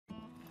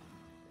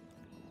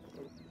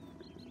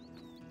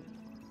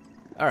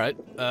Alright,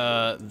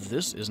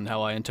 this isn't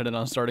how I intended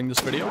on starting this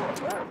video.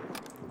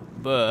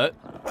 But,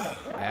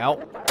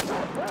 ow.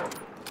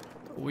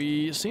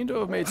 We seem to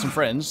have made some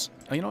friends.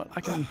 Oh, you know what,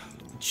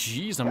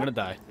 jeez, I'm gonna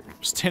die.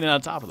 I'm standing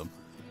on top of them.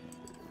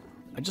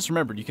 I just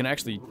remembered you can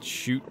actually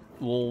shoot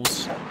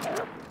wolves,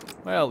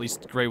 well, at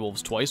least gray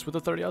wolves twice with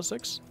a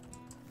 30-06.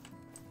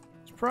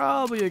 It's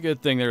probably a good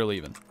thing they're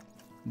leaving.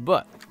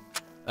 But,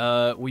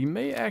 we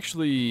may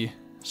actually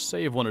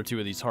save one or two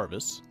of these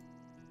harvests.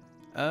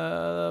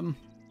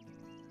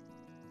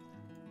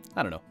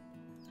 I don't know.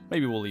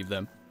 Maybe we'll leave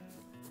them.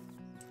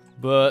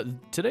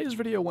 But today's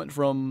video went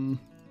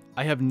from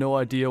I have no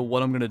idea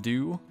what I'm going to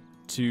do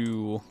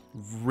to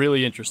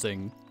really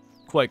interesting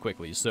quite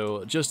quickly.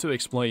 So just to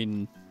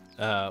explain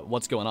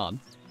what's going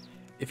on.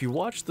 If you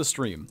watched the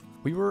stream,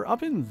 we were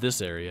up in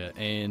this area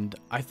and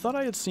I thought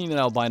I had seen an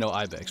albino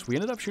ibex. We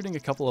ended up shooting a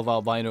couple of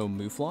albino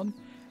mouflon.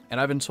 And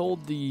I've been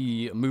told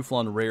the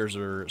mouflon rares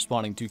are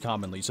spawning too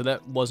commonly, so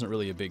that wasn't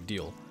really a big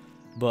deal.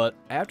 But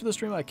after the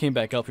stream, I came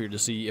back up here to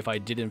see if I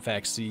did in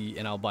fact see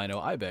an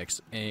albino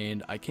ibex,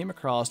 and I came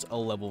across a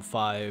level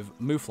 5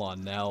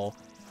 mouflon. Now,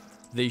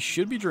 they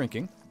should be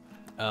drinking.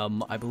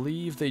 I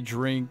believe they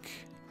drink,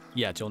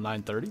 yeah, till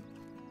 9:30.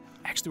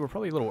 Actually, we're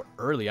probably a little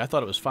early. I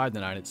thought it was 5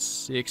 to 9. It's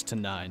 6 to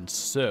 9.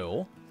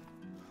 So,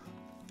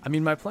 I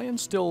mean, my plan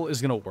still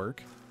is going to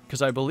work,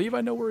 because I believe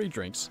I know where he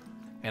drinks.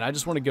 And I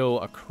just want to go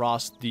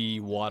across the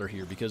water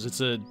here because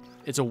it's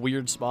a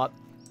weird spot,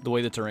 the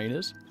way the terrain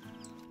is.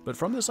 But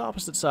from this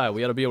opposite side,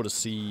 we ought to be able to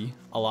see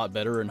a lot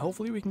better, and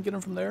hopefully we can get him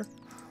from there.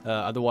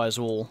 Otherwise,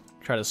 we'll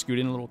try to scoot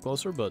in a little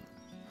closer, but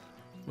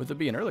with it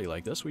being early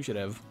like this, we should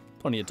have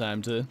plenty of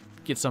time to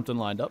get something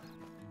lined up.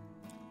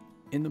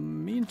 In the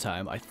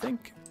meantime, I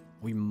think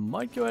we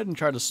might go ahead and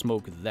try to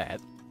smoke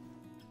that,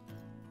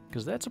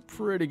 because that's a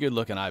pretty good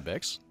looking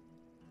ibex.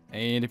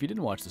 And if you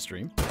didn't watch the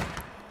stream,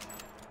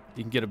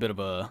 you can get a bit of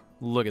a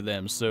look at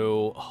them.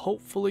 So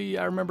hopefully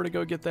I remember to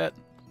go get that.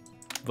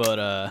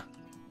 But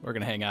we're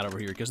going to hang out over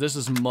here because this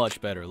is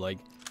much better. Like,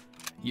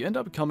 you end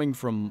up coming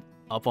from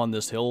up on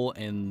this hill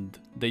and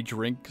they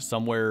drink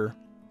somewhere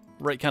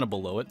right kind of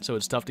below it. So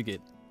it's tough to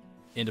get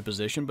into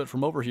position. But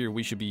from over here,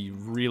 we should be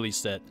really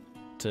set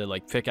to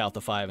like pick out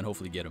the 5 and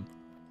hopefully get him.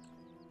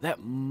 That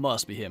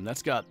must be him.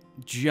 That's got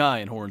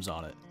giant horns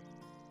on it.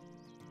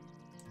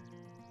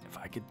 If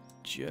I could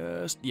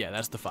just... yeah,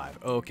 that's the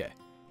 5. Okay.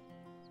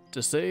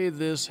 To say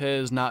this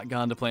has not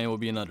gone to plan would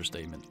be an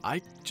understatement.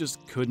 I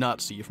just could not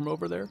see from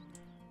over there.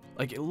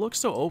 Like, it looks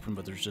so open,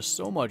 but there's just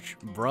so much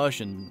brush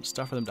and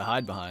stuff for them to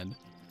hide behind.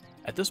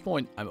 At this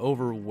point, I'm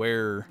over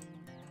where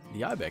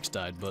the ibex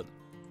died, but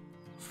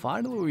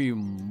finally we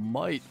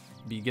might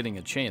be getting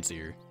a chance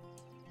here.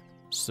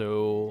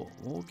 So,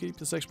 we'll keep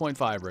the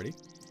 6.5 ready.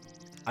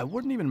 I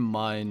wouldn't even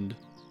mind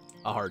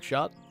a heart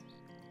shot,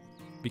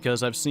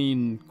 because I've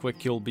seen quick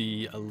kill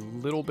be a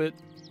little bit,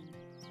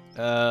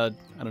 I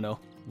don't know,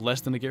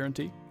 less than a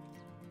guarantee.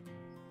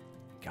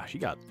 Gosh, he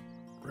got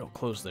real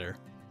close there.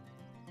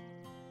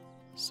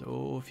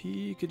 So if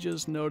he could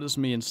just notice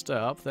me and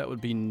stop, that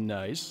would be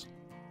nice.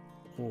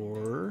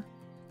 Or,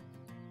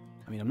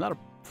 I mean, I'm not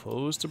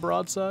opposed to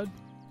broadside.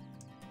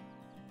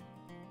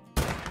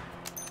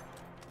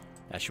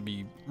 That should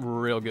be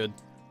real good.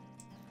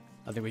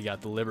 I think we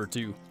got the liver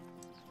too.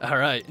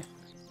 Alright.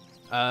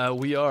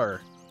 We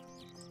are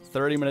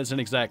 30 minutes in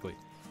exactly.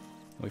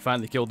 We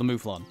finally killed the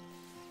mouflon.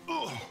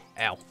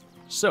 Ow.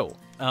 So,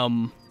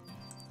 I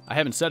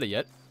haven't said it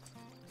yet,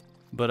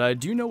 but I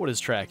do know what his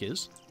track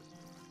is,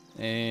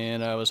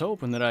 and I was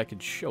hoping that I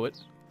could show it,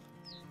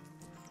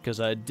 because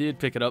I did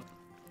pick it up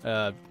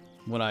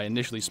when I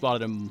initially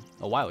spotted him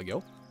a while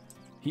ago.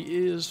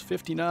 He is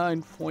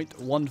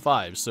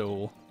 59.15,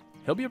 so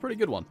he'll be a pretty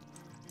good one.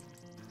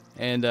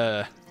 And,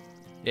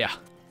 yeah,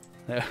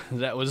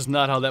 that was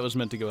not how that was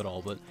meant to go at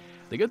all, but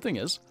the good thing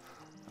is,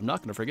 I'm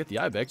not going to forget the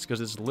ibex,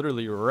 because it's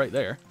literally right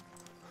there.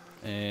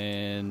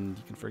 And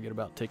you can forget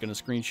about taking a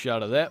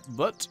screenshot of that.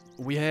 But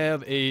we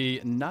have a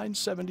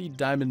 970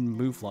 diamond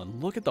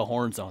mouflon. Look at the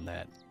horns on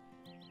that.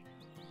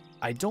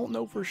 I don't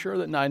know for sure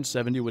that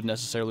 970 would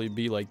necessarily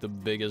be like the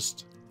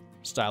biggest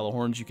style of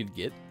horns you could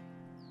get.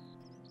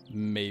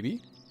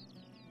 Maybe.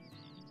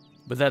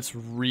 But that's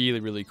really,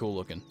 really cool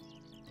looking.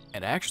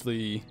 And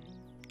actually,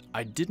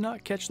 I did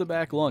not catch the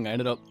back lung. I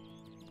ended up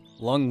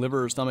lung,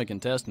 liver, stomach,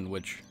 intestine,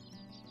 which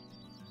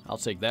I'll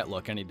take that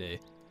luck any day.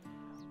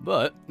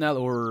 But now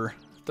that we're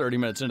 30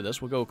 minutes into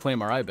this, we'll go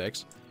claim our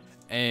ibex.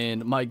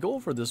 And my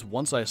goal for this,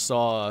 once I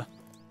saw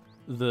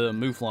the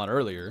mouflon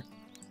earlier,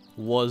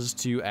 was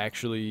to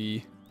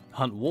actually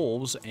hunt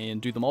wolves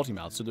and do the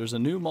multi-mount. So there's a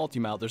new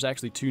multi-mount. There's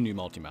actually 2 new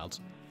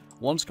multi-mounts.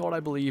 One's called, I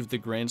believe, the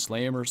Grand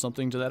Slam or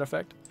something to that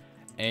effect.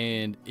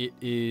 And it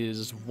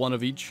is 1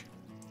 of each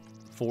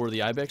for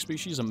the ibex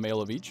species, a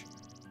male of each.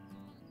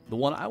 The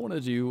one I want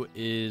to do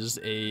is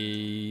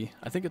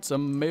I think it's a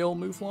male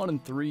mouflon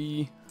and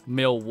 3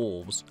 male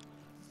wolves.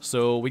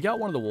 So we got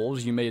one of the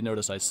wolves. You may have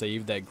noticed I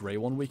saved that gray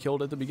one we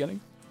killed at the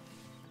beginning.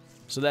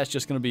 So that's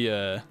just going to be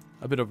a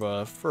bit of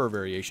a fur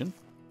variation.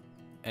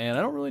 And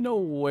I don't really know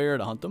where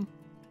to hunt them.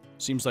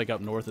 seems like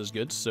up north is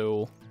good,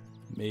 so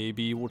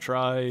maybe we'll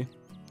try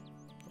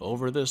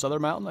over this other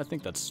mountain. I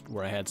think that's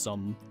where I had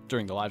some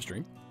during the live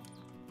stream.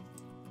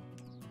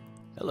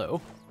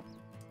 Hello.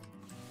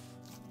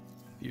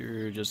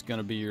 You're just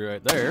gonna be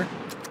right there.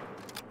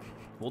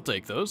 We'll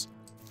take those.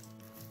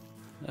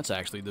 That's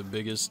actually the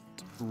biggest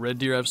red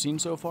deer I've seen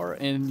so far,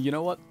 and you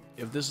know what?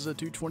 If this is a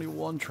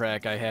 221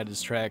 track, I had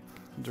his track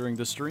during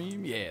the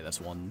stream, yeah, that's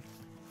one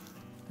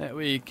that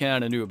we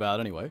kind of knew about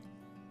anyway.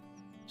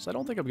 So I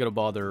don't think I'm going to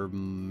bother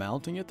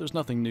mounting it. There's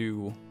nothing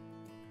new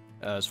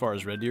as far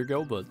as red deer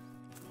go, but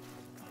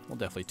we'll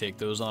definitely take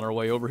those on our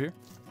way over here.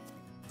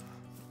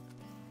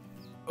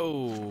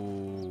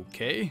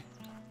 Okay.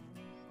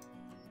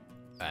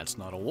 That's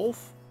not a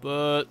wolf,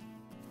 but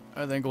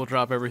I think we'll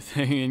drop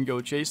everything and go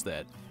chase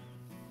that.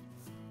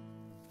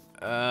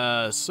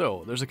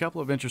 So, there's a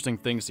couple of interesting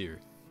things here.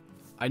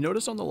 I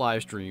noticed on the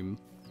live stream,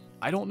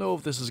 I don't know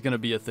if this is going to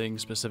be a thing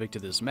specific to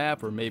this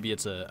map, or maybe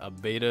it's a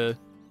beta,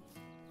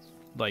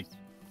 like,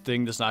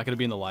 thing that's not going to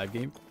be in the live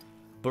game.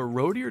 But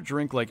roe deer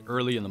drink, like,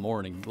 early in the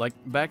morning. Like,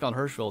 back on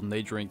Hirschfeld, and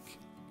they drink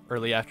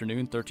early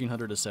afternoon,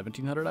 1300 to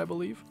 1700, I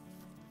believe.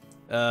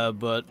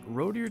 But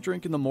roe deer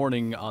drink in the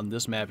morning on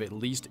this map, at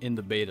least in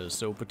the beta,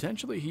 so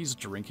potentially he's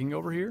drinking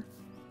over here.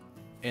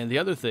 And the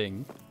other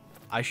thing,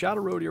 I shot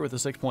a roe deer with a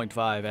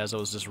 6.5 as I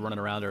was just running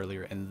around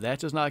earlier, and that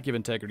does not give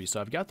integrity,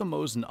 so I've got the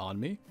Mosin on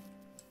me.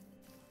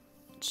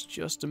 It's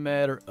just a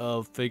matter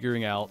of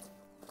figuring out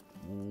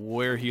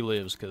where he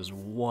lives, because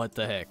what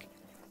the heck.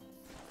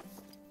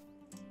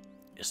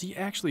 Is he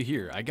actually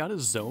here? I got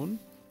his zone,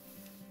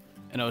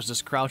 and I was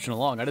just crouching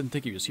along. I didn't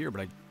think he was here,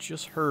 but I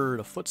just heard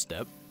a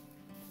footstep,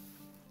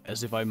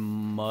 as if I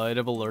might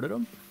have alerted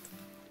him.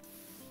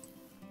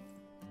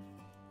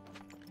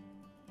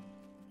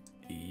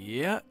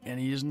 Yeah, and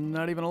he's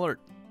not even alert.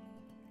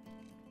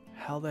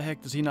 How the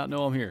heck does he not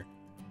know I'm here?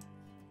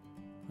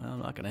 Well, I'm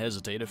not going to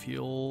hesitate if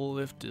he'll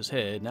lift his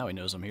head. Now he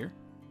knows I'm here.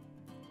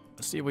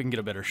 Let's see if we can get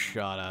a better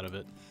shot out of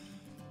it.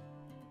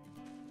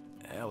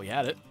 Yeah, we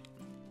had it.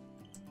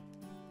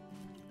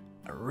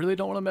 I really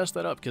don't want to mess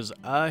that up because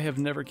I have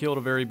never killed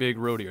a very big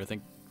roe deer. I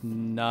think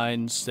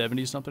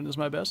 970 something is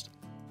my best.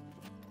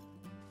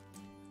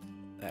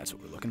 That's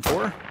what we're looking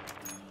for.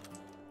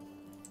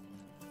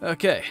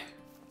 Okay.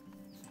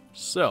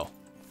 So,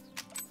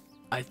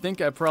 I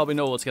think I probably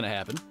know what's going to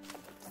happen.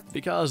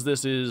 Because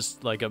this is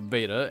like a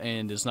beta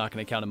and is not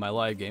going to count in my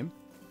live game,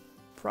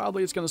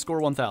 probably it's going to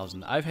score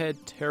 1,000. I've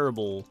had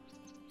terrible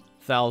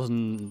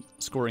 1,000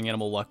 scoring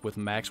animal luck with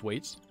max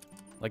weights.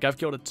 Like, I've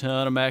killed a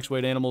ton of max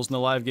weight animals in the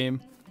live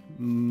game.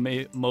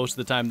 Most of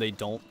the time they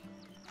don't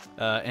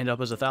end up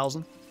as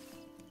 1,000.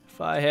 If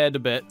I had to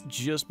bet,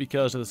 just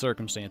because of the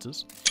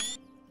circumstances,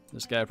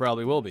 this guy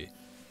probably will be.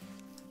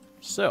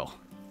 So,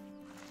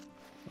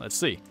 let's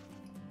see.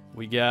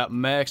 We got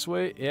max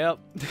weight. Yep.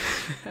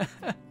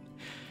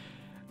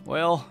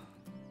 Well,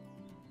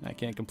 I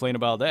can't complain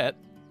about that.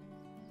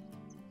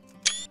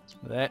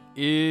 That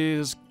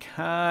is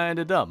kind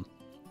of dumb.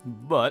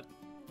 But,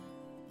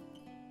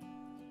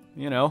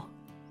 you know,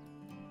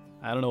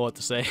 I don't know what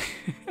to say.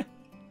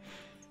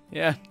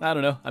 Yeah, I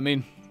don't know. I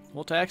mean,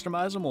 we'll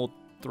taxidermize him, we'll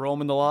throw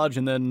him in the lodge,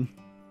 and then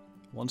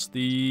once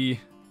the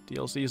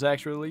DLC is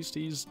actually released,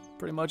 he's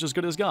pretty much as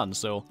good as gone,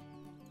 so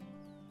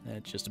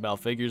that just about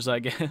figures, I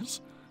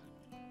guess.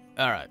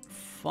 Alright,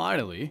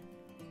 finally,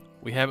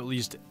 we have at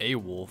least a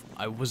wolf.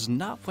 I was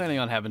not planning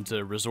on having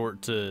to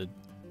resort to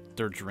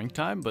their drink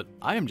time, but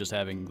I am just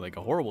having like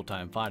a horrible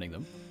time finding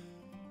them.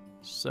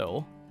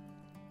 So,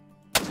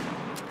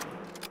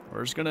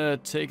 we're just gonna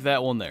take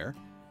that one there.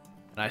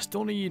 And I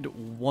still need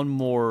one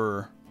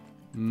more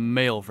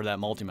male for that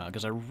multi-mount,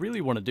 because I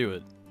really want to do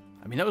it.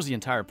 I mean, that was the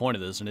entire point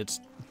of this, and it's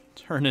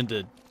turned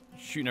into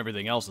shooting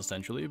everything else,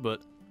 essentially,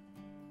 but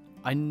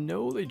I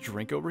know they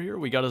drink over here.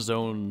 We got a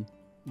zone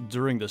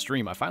during the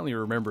stream. I finally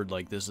remembered,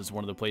 like, this is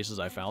one of the places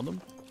I found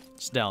them.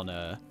 It's down,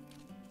 kind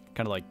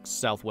of like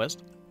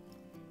southwest.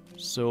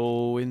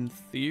 So, in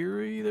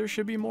theory, there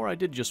should be more. I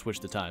did just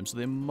switch the time, so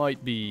they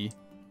might be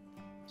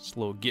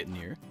slow getting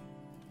here.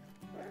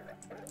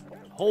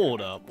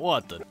 Hold up,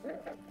 what the?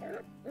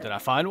 Did I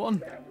find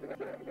one?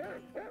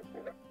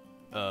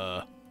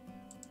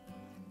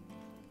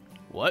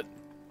 What?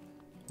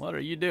 What are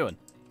you doing?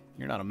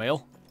 You're not a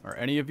male. Are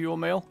any of you a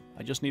male?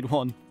 I just need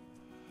one.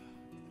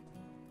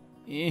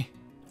 Eh.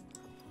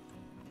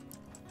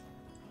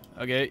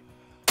 Okay.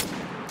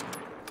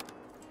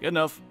 Good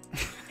enough.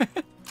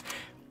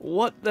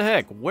 What the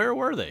heck? Where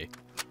were they?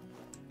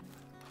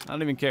 I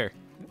don't even care.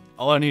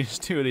 All I need is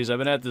 2 of these. I've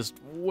been at this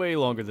way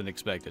longer than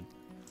expected.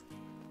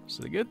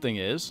 So the good thing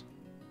is,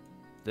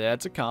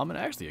 that's a common,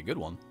 actually a good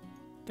one.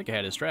 I think I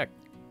had his track.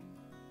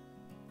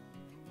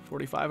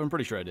 45, I'm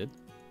pretty sure I did.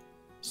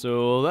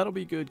 So that'll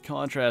be good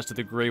contrast to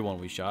the gray one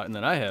we shot. And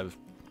then I have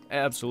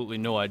absolutely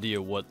no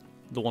idea what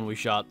the one we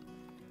shot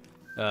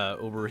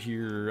over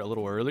here a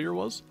little earlier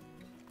was.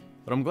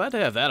 But I'm glad to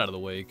have that out of the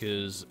way,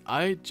 because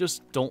I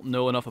just don't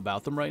know enough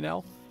about them right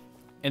now.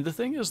 And the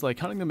thing is, like,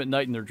 hunting them at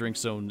night in their drink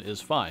zone is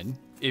fine,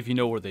 if you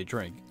know where they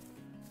drink.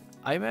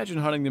 I imagine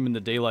hunting them in the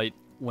daylight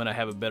when I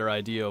have a better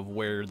idea of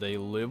where they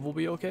live will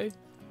be okay.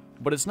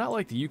 But it's not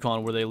like the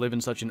Yukon where they live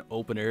in such an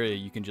open area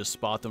you can just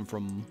spot them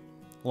from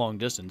long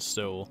distance,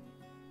 so...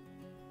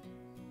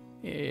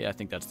 yeah, I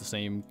think that's the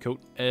same coat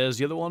as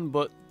the other one,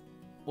 but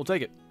we'll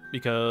take it,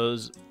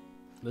 because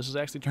this has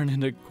actually turned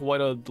into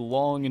quite a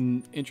long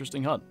and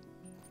interesting hunt.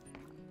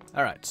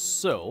 Alright,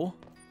 so...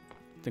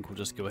 I think we'll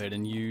just go ahead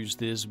and use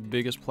this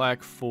biggest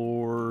plaque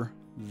for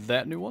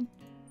that new one.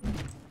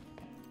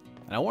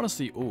 And I want to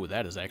see... oh,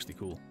 that is actually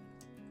cool.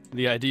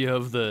 The idea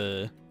of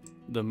the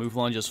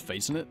Mouflon just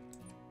facing it.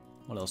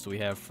 What else do we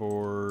have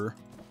for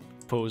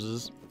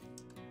poses?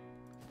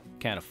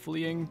 Kind of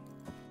fleeing.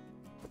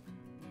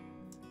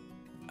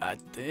 I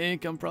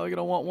think I'm probably going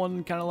to want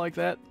one kind of like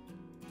that.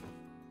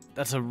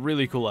 That's a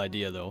really cool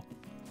idea, though.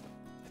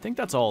 I think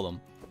that's all of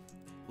them.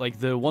 Like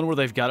the one where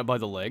they've got it by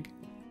the leg.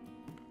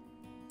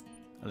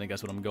 I think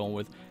that's what I'm going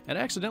with. And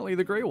accidentally,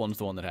 the gray one's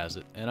the one that has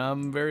it. And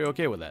I'm very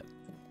okay with that.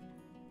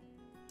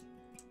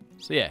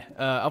 So yeah,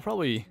 I'll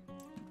probably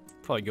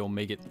go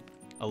make it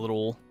a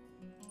little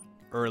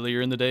earlier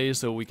in the day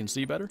so we can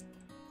see better.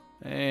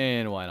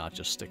 And why not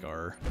just stick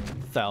our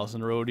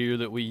 1,000 roe deer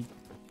that we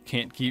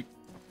can't keep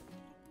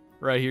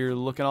right here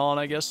looking on,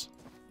 I guess.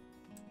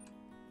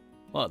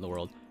 What in the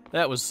world?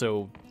 That was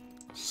so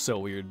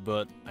weird,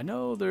 but I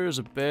know there's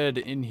a bed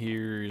in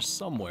here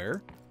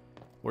somewhere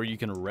where you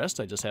can rest.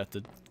 I just have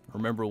to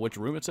remember which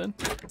room it's in.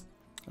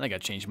 I think I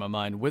changed my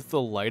mind with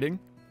the lighting.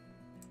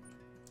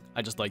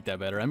 I just like that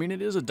better. I mean,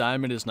 it is a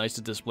diamond. It's nice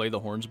to display the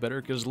horns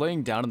better, because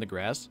laying down in the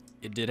grass,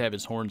 it did have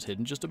his horns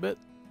hidden just a bit.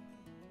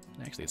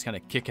 Actually, it's kind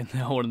of kicking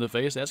that one in the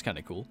face. That's kind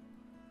of cool.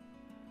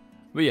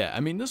 But yeah,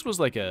 I mean, this was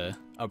like a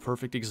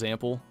perfect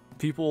example.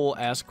 People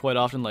ask quite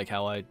often, like,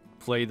 how I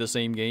play the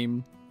same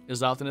game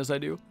as often as I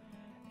do.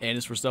 And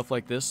it's for stuff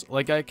like this.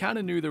 Like, I kind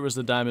of knew there was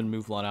a diamond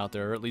Mouflon out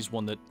there, or at least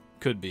one that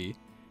could be.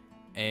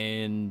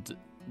 And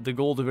the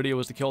goal of the video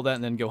was to kill that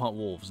and then go hunt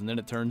wolves. And then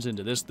it turns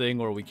into this thing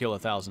where we kill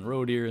 1,000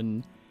 roe deer,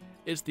 and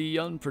it's the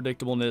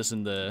unpredictableness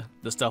and the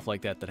stuff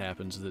like that that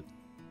happens that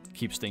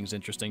keeps things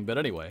interesting. But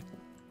anyway,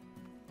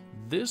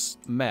 this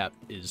map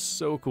is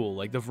so cool.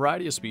 Like, the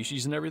variety of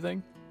species and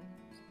everything,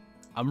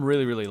 I'm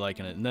really, really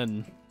liking it. And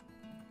then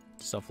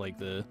stuff like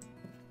the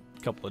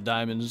couple of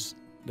diamonds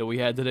that we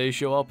had today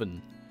show up,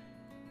 and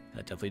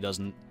that definitely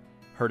doesn't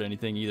hurt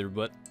anything either.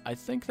 But I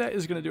think that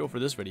is going to do it for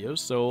this video.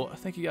 So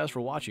thank you guys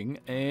for watching,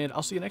 and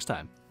I'll see you next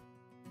time.